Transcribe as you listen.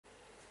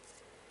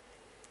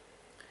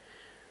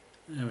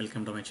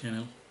Welcome to my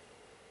channel.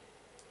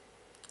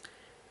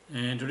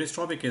 And today's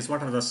topic is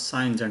what are the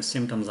signs and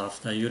symptoms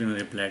of the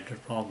urinary bladder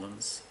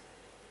problems.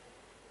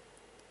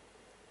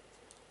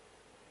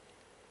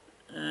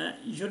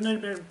 Urinary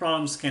bladder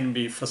problems can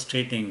be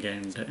frustrating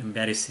and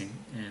embarrassing,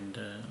 and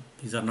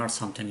these are not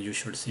something you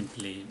should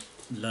simply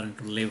learn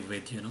to live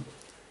with,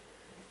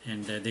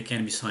 and they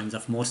can be signs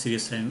of more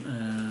serious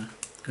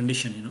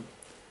condition.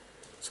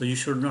 So you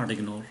should not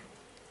ignore,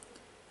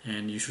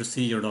 and you should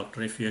see your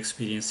doctor if you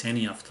experience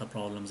any of the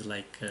problems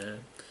like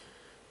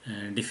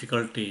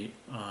difficulty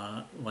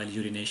while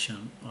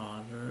urination,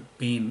 or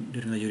pain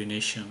during the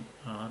urination,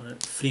 or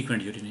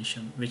frequent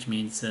urination, which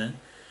means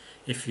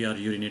if you are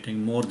urinating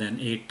more than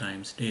 8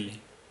 times daily.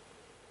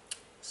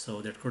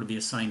 So that could be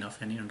a sign of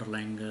any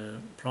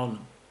underlying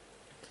problem.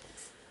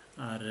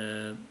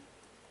 Or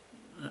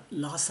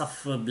loss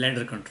of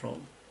bladder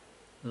control,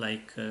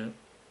 like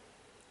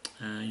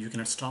you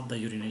cannot stop the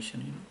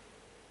urination,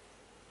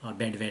 or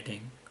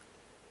bedwetting,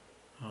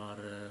 or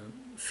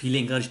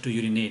feeling urge to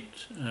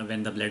urinate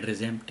when the bladder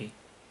is empty,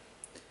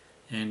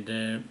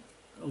 and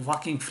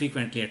walking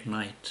frequently at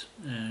night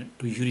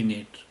to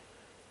urinate,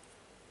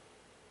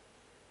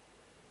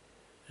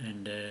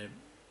 and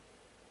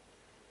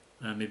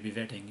maybe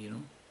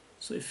wetting.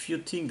 So if you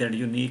think that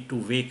you need to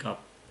wake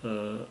up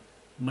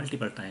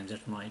multiple times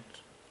at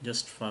night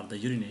just for the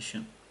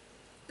urination,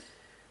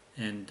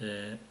 and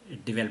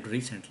it developed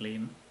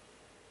recently,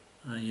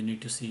 you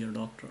need to see your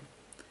doctor.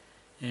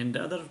 And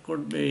the other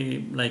could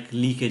be like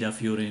leakage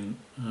of urine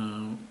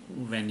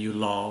when you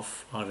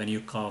laugh, or when you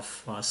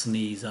cough, or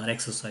sneeze, or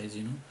exercise.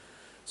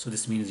 So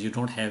this means you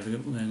don't have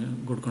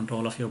good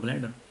control of your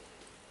bladder,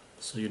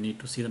 so you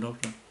need to see the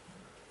doctor.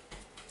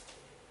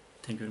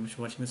 Thank you very much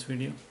for watching this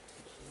video.